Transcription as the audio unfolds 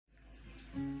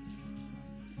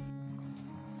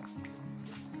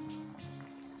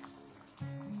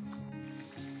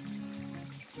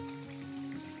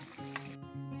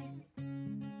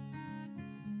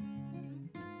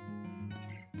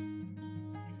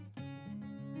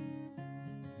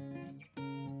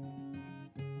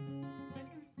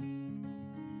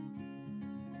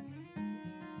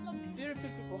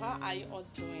beautiful people, how are you all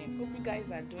doing? Hope you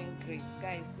guys are doing great.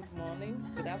 Guys, good morning,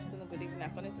 good afternoon, good evening,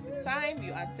 according to the time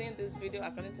you are seeing this video,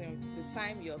 according to the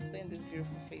time you're seeing this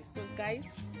beautiful face. So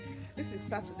guys, this is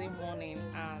Saturday morning,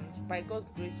 and by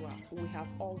God's grace we have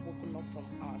all woken up from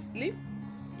our sleep.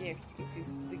 Yes, it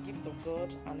is the gift of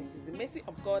God, and it is the mercy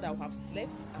of God that we have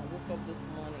slept and woke up this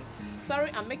morning.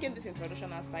 Sorry, I'm making this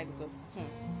introduction outside because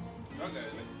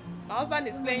my husband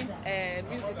is playing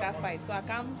music outside, so I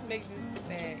can't make this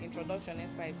introduction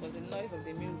inside because the noise of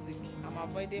the music. I'm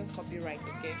avoiding copyright,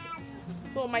 okay?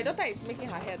 So my daughter is making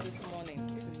her hair this morning.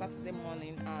 This is Saturday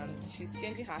morning, and she's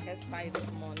changing her hairstyle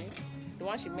this morning. The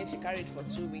one she made, she carried for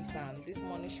 2 weeks, and this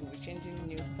morning she'll be changing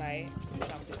new style. I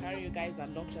have to carry you guys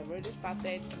along. She have already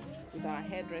started with our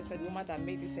hairdresser, the woman that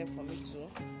made this hair for me too.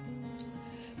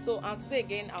 So today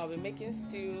again, I'll be making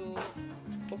stew,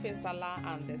 ofe salad,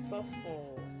 and the sauce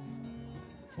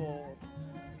for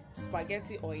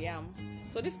spaghetti or yam.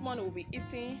 So this morning we'll be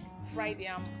eating fried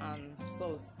yam and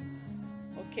sauce.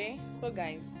 Okay, so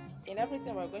guys, in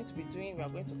everything we're going to be doing, we are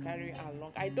going to carry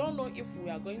along. I don't know if we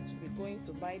are going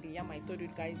to buy the yam I told you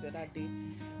guys the other day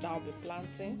that I'll be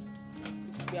planting.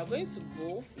 If we are going to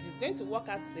go, if it's going to work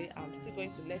out today, I'm still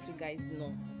going to let you guys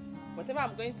know. Whatever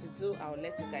I'm going to do, I'll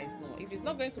let you guys know. If it's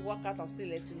not going to work out, I'll still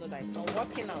let you know that it's not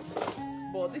working out.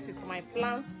 But this is my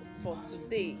plans for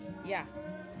today. Yeah,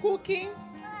 cooking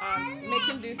and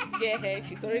making this girl hair.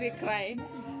 She's already crying.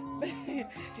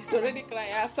 She's already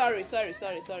crying. Sorry.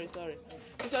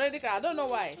 She's already crying. I don't know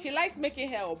why. She likes making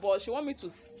hair, but she wants me to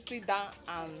sit down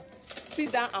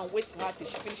and wait for her till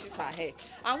she finishes her hair,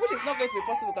 and which is not going to be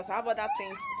possible because I have other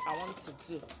things I want to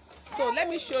do. So let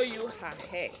me show you her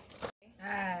hair.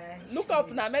 Hi. Look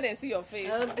up now, and see your face.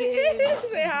 Okay.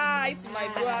 Say hi to my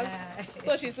viewers.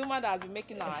 So she's the one that has been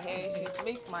making our hair. She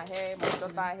makes my hair, my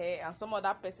daughter's hair, and some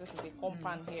other persons in the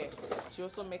compound here. She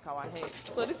also make our hair.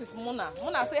 So this is Mona.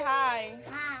 Mona, say hi.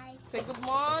 Hi. Say good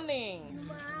morning. Good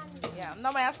morning. Yeah.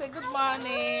 No, Mama, say good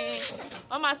morning.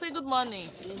 Mama, say good morning.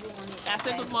 Yeah,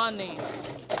 say good morning.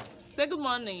 Say good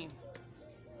morning.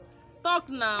 Talk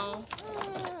now.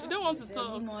 You don't want to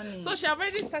talk. So she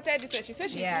already started this. She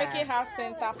said she's making her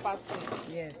center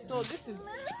party. Yes. So this is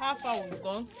how far we've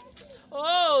gone.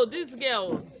 Oh, this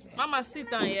girl. Mama, sit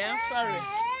down. Yeah. Sorry.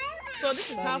 So this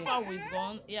is how far we've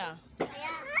gone. Yeah.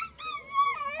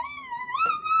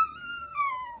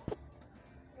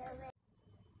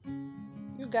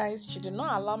 You guys, she did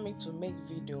not allow me to make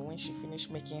video when she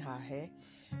finished making her hair,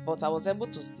 but I was able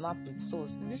to snap it. So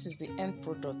this is the end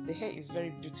product. The hair is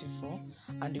very beautiful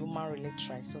and the woman really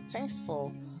tried. So thanks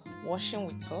for watching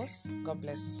with us. God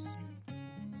bless.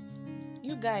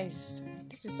 You guys,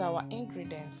 this is our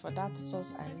ingredient for that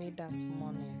sauce I made that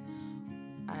morning.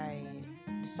 I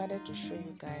decided to show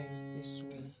you guys this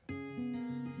way.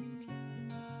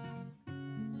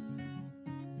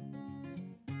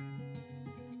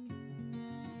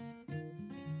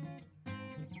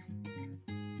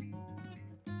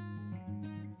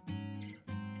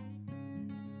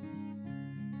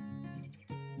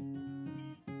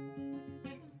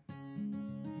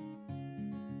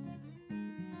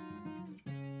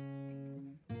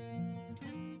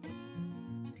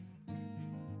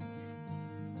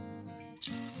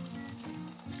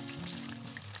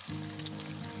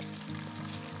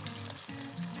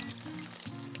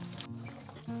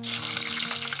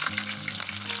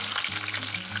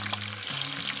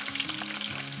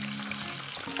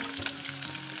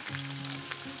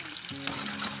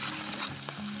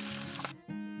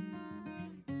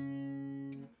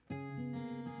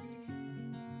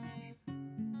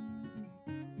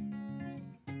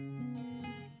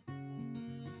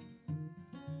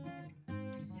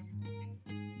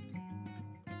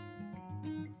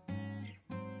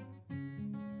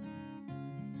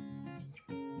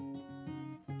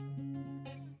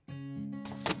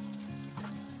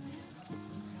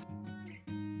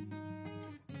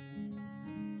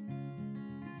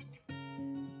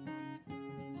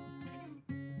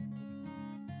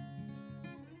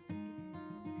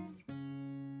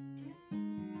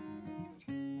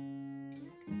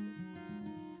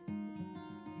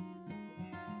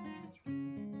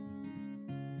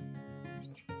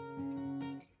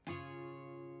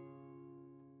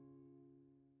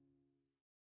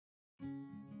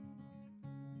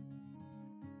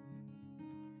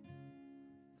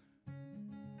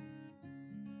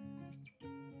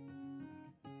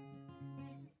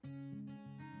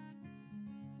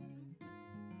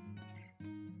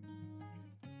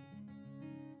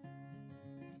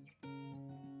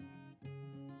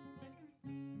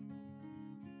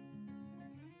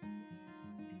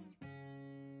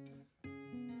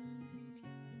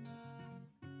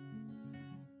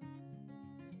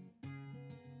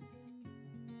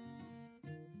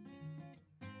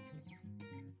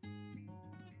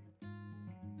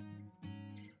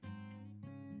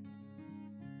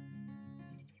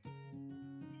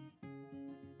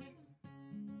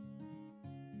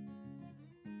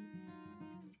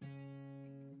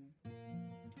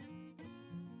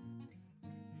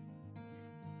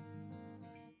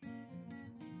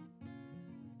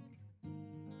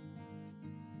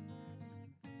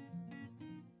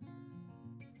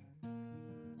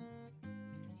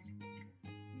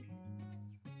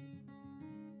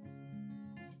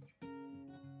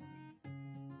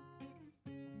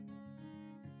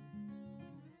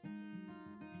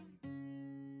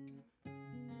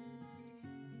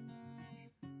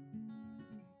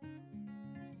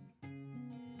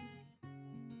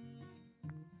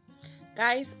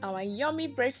 Guys, our yummy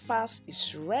breakfast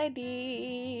is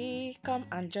ready. Come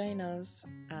and join us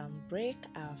and break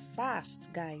our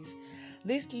fast, guys.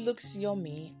 This looks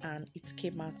yummy and it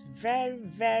came out very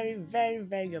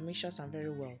yummicious and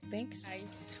very well. Thanks.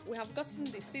 Guys, we have gotten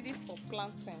the seeds for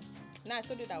planting. Now I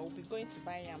told you that I will be going to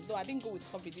buy yam, though I didn't go with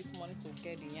hubby this morning to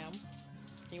get the yam.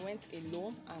 He went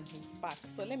alone and he's back.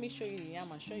 So let me show you the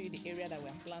yam and show you the area that we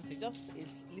are planting. Just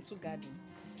a little garden.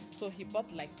 So he bought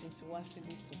like 21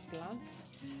 seeds to plant.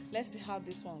 Let's see how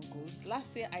this one goes.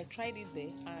 Last year I tried it there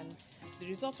and the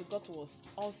result we got was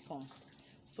awesome.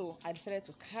 So I decided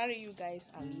to carry you guys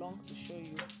along to show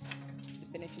you the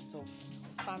benefits of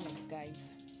farming,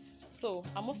 guys. So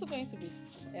I'm also going to be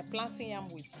planting yam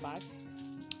with bags.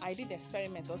 I did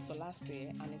experiment also last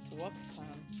year and it works.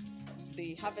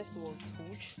 The harvest was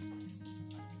huge.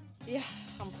 Yeah,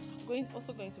 I'm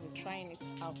also going to be trying it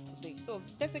out today. So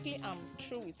basically I'm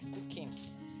through with cooking.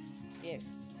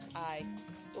 Yes, I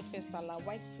cooked open salad,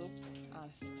 white soup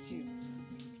and stew.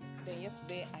 Then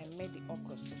yesterday I made the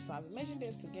okra soup. So I've merged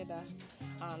them together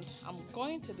and I'm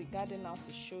going to the garden now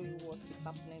to show you what is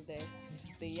happening there,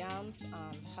 the yams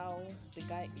and how the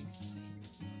guy is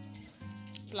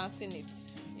planting it.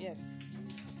 Yes,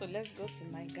 so let's go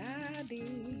to my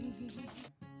garden.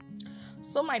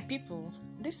 So my people,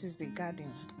 this is the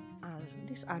garden and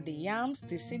these are the yams,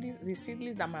 the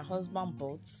seedlings that my husband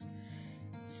bought.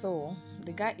 So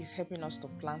the guy is helping us to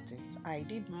plant it. I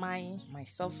did mine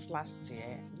myself last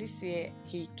year. This year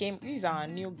he came. This is our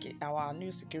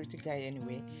new security guy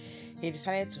anyway. He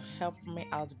decided to help me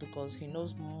out because he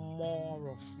knows more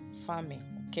of farming.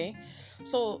 Okay,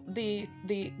 so this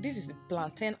is the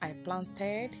plantain I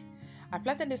planted. I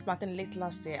planted this plantain late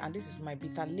last year and this is my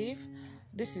bitter leaf.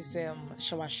 This is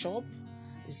shower shop.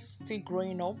 It's still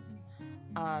growing up,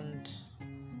 and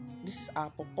this is our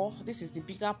pawpaw. This is the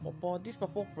bigger pawpaw. This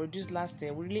pawpaw produced last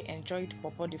year. We really enjoyed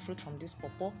pawpaw, the fruit from this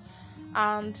pawpaw.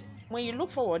 And when you look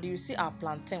forward, you will see our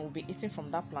plantain. We'll be eating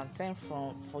from that plantain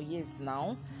for years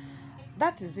now.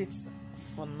 That is it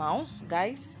for now,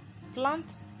 guys.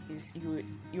 Plant is you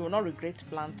will not regret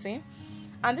planting.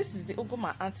 And this is the ugu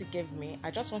my auntie gave me.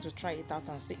 I just want to try it out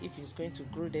and see if it's going to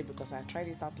grow there because I tried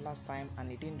it out last time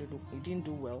and it didn't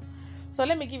do well. So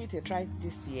let me give it a try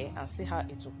this year and see how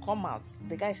it will come out.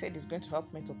 The guy said he's going to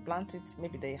help me to plant it.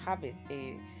 Maybe they have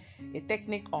a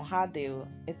technique on how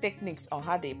techniques on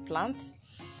how they plant.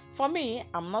 For me,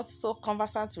 I'm not so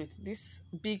conversant with this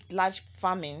large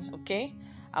farming. Okay,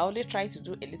 I only try to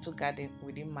do a little garden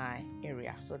within my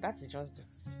area. So that is just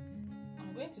it.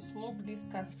 I'm going to smoke this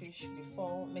catfish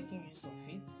before making use of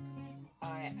it.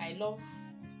 I love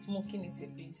smoking it a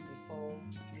bit before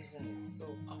using it. So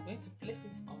I'm going to place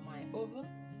it on my oven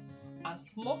and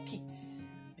smoke it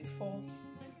before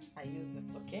I use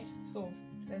it. Okay, so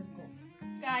let's go.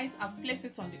 Guys, I've placed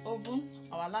it on the oven.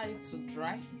 I'll allow it to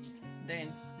dry. Then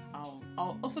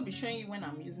I'll also be showing you when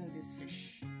I'm using this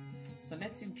fish. So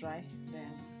let it dry then.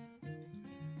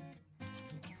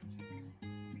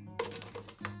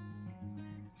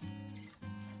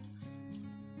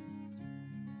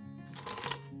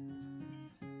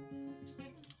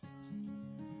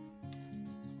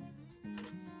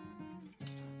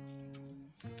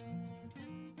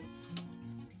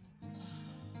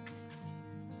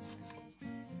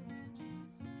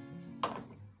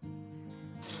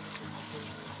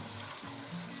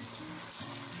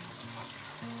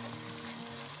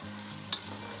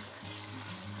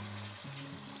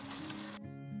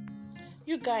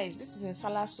 You guys, this is in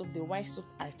salad soup, the white soup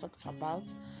I talked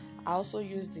about. I also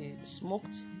use the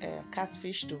smoked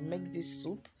catfish to make this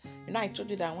soup. You know, I told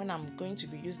you that when I'm going to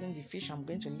be using the fish, I'm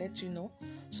going to let you know.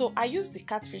 So I use the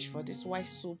catfish for this white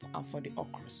soup and for the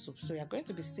okra soup. So you're going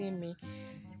to be seeing me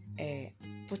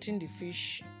putting the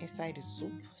fish inside the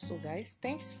soup. So guys,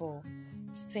 thanks for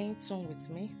staying tuned with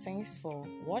me. Thanks for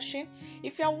watching.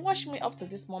 If you have watched me up to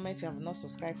this moment, you have not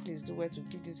subscribed, please do well to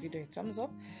give this video a thumbs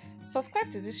up. Subscribe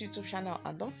to this YouTube channel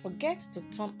and don't forget to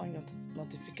turn on your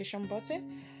notification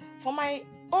button. For my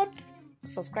old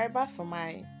subscribers, for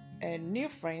my new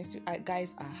friends, you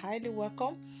guys are highly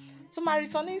welcome. To my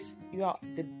returnees, you are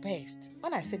the best.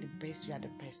 When I say the best, you are the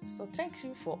best. So thank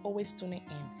you for always tuning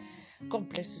in. God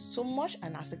bless you so much.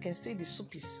 And as you can see, the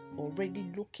soup is already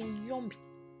looking yummy.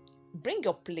 Bring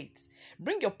your plate,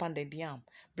 bring your pounded yam,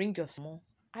 bring your small.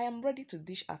 I am ready to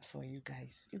dish out for you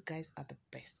guys. You guys are the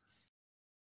best.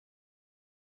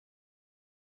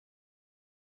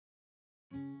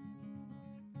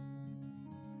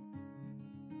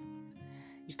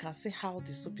 You can see how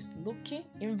the soup is looking.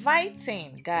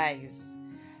 Inviting, guys.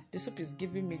 The soup is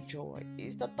giving me joy.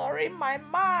 It's totally my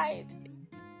mind.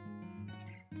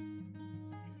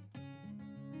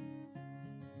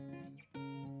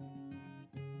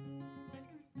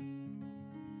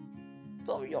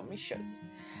 so yumicious.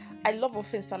 I love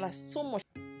ofe salad so much.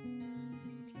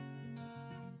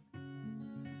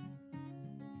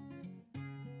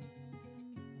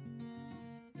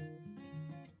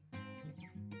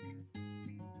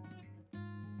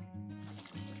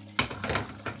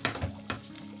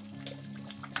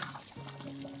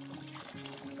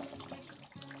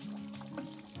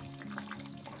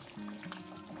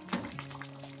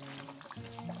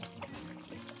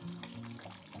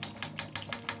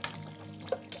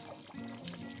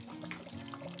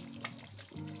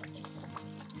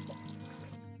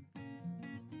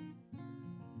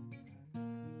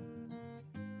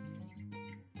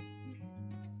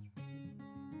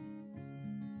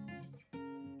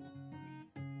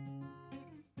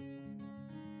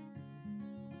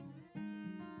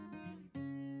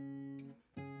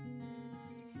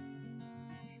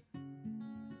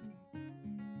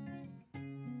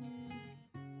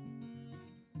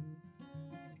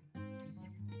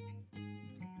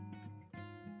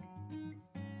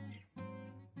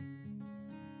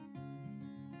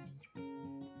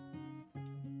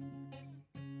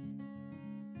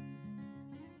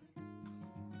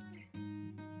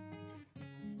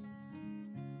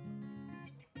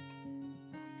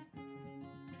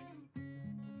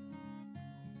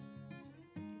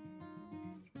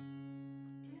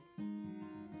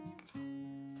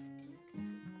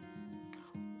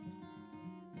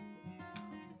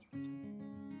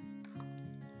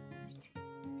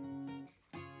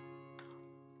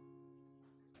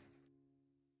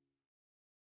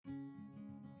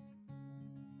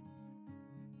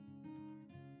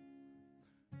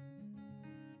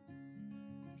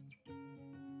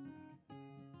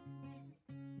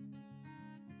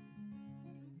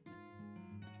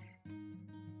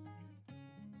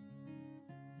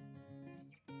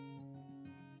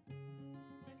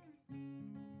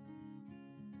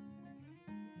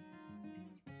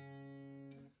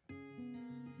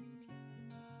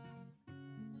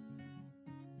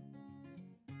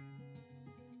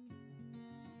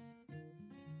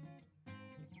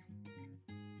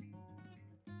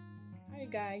 Hi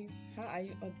guys, how are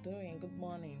you all doing? Good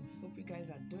morning. Hope you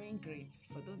guys are doing great.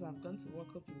 For those that have gone to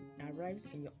work, hope you arrived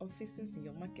in your offices, in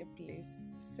your marketplace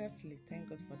safely. Thank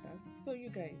God for that. So you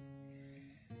guys,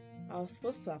 I was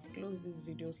supposed to have closed this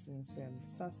video since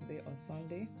Saturday or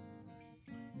Sunday,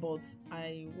 but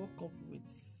I woke up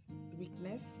with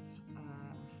weakness.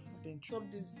 I've been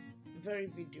dropped this very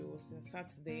video since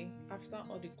Saturday after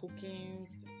all the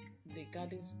cookings, the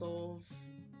garden stuff,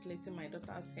 plaiting my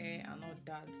daughter's hair and all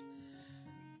that.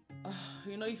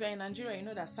 You know, if you're in Nigeria, you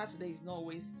know that Saturday is not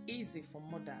always easy for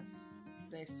mothers.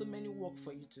 There's so many work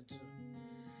for you to do.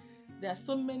 There are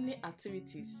so many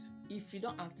activities. If you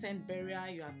don't attend burial,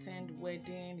 you attend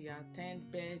wedding, you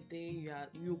attend birthday,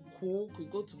 you cook, you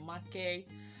go to market.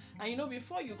 And you know,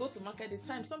 before you go to market, the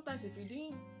time, sometimes if you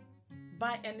didn't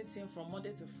buy anything from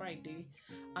Monday to Friday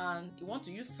and you want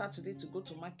to use Saturday to go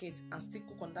to market and still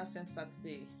cook on that same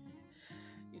Saturday,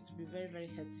 it will be very,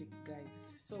 very hectic,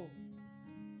 guys. So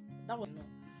that was no.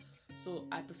 So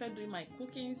I prefer doing my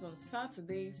cookings on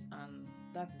Saturdays, and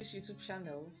that's this YouTube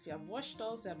channel. If you have watched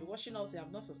us, you have been watching us, you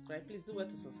have not subscribed, please do well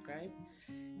to subscribe.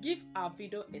 Give our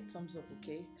video a thumbs up,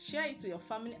 okay? Share it to your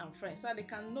family and friends so that they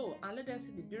can know and let them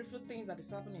see the beautiful things that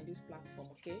is happening in this platform,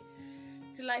 okay?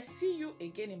 Till I see you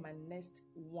again in my next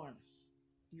one,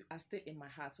 you are still in my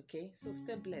heart, okay? So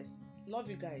stay blessed.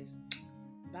 Love you guys.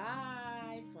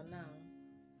 Bye for now.